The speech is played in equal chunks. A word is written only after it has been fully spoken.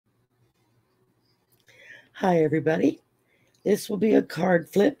Hi, everybody. This will be a card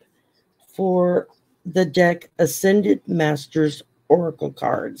flip for the deck Ascended Masters Oracle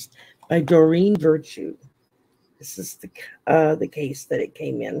cards by Doreen Virtue. This is the case that it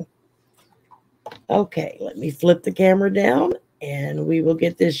came in. Okay, let me flip the camera down and we will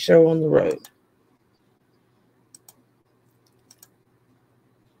get this show on the road.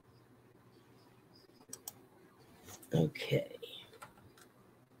 Okay.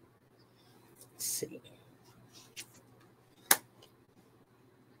 Let's see.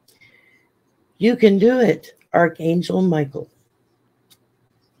 You can do it, Archangel Michael.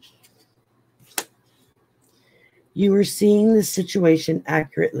 You are seeing the situation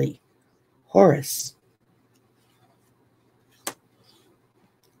accurately. Horus.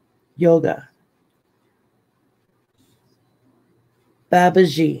 Yoga.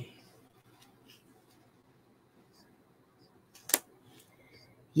 Babaji.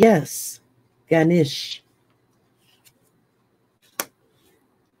 Yes, Ganesh.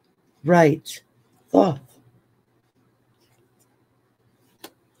 Right. Thoth.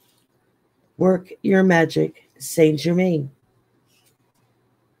 Work your magic, Saint Germain.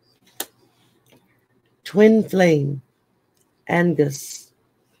 Twin flame, Angus.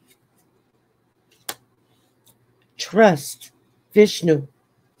 Trust, Vishnu.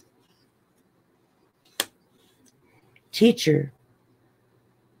 Teacher,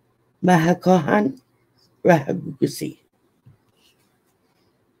 Mahakohan Rahagusi.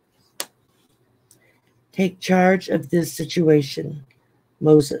 Take charge of this situation,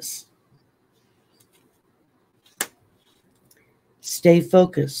 Moses. Stay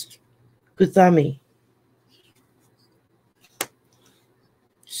focused, Kuthami.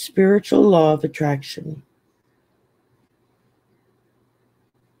 Spiritual law of attraction,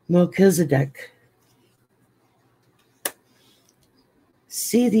 Melchizedek.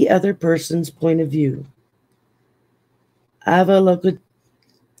 See the other person's point of view,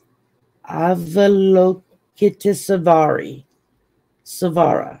 Avalokitesvari.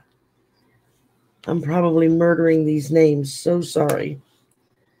 Savara. I'm probably murdering these names, so sorry.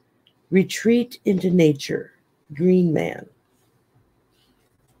 Retreat into nature, Green Man.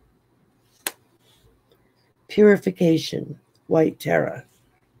 Purification, White Terra.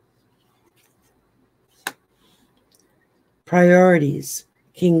 Priorities,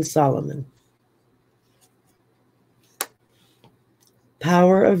 King Solomon.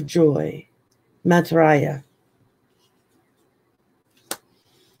 Power of joy, Maitreya.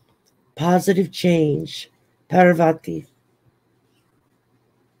 Positive change, Parvati.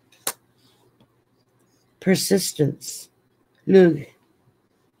 Persistence, Lug.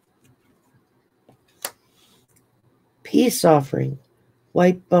 Peace offering,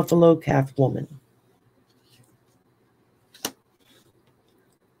 White Buffalo Calf Woman.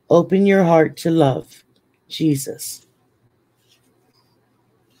 Open your heart to love, Jesus.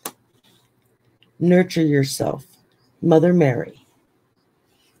 Nurture yourself, Mother Mary.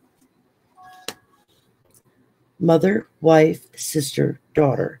 Mother, wife, sister,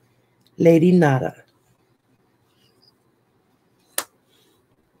 daughter, Lady Nada.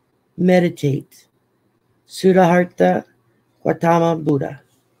 Meditate, Sudaharta Gautama Buddha.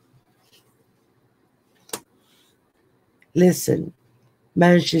 Listen,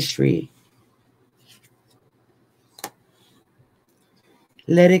 Manjushri.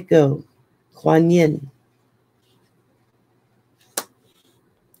 Let it go, Kuan Yin.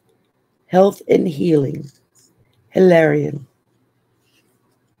 Health and healing, Hilarion.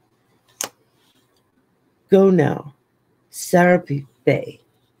 Go now, Sarapi Bay.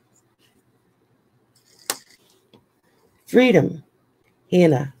 Freedom,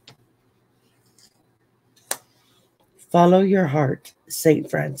 Hannah. Follow your heart, St.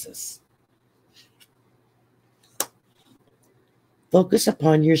 Francis. Focus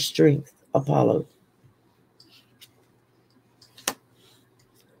upon your strength, Apollo.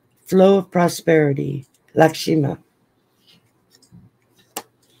 Flow of prosperity, Lakshma.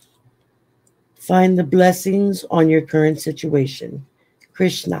 Find the blessings on your current situation,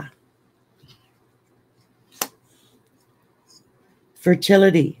 Krishna.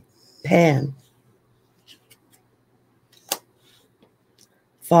 Fertility, Pan.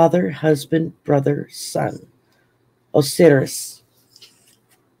 Father, husband, brother, son, Osiris.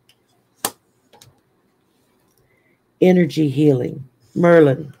 Energy healing,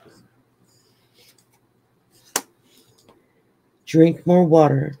 Merlin. Drink more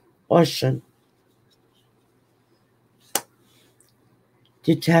water, Ocean.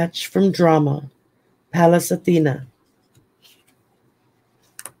 Detach from drama, Pallas Athena.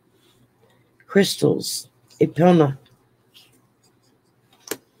 Crystals, Epona.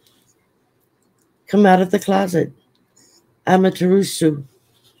 Come out of the closet. Amaterasu.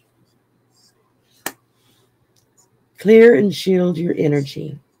 Clear and shield your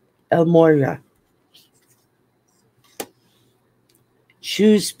energy. El Moira.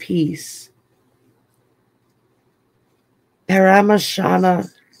 Choose peace. Paramashana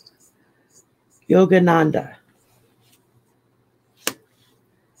Yogananda.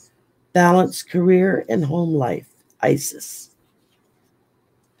 Balance career and home life. Isis.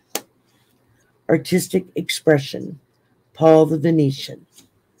 Artistic expression. Paul the Venetian.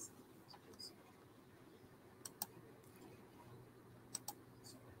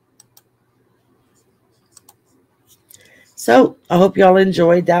 So I hope y'all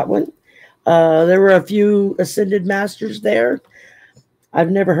enjoyed that one. There were a few ascended masters there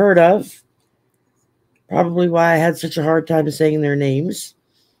I've never heard of. Probably why I had such a hard time saying their names.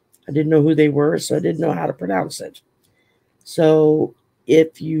 I didn't know who they were, so I didn't know how to pronounce it. So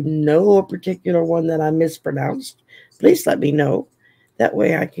if you know a particular one that I mispronounced, please let me know. That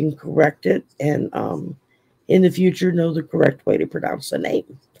way I can correct it and in the future know the correct way to pronounce the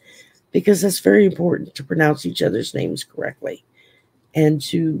name. Because that's very important to pronounce each other's names correctly and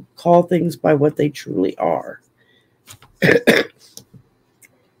to call things by what they truly are.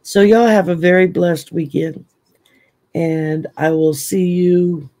 So y'all have a very blessed weekend, and I will see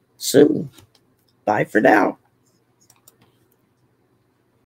you soon. Bye for now.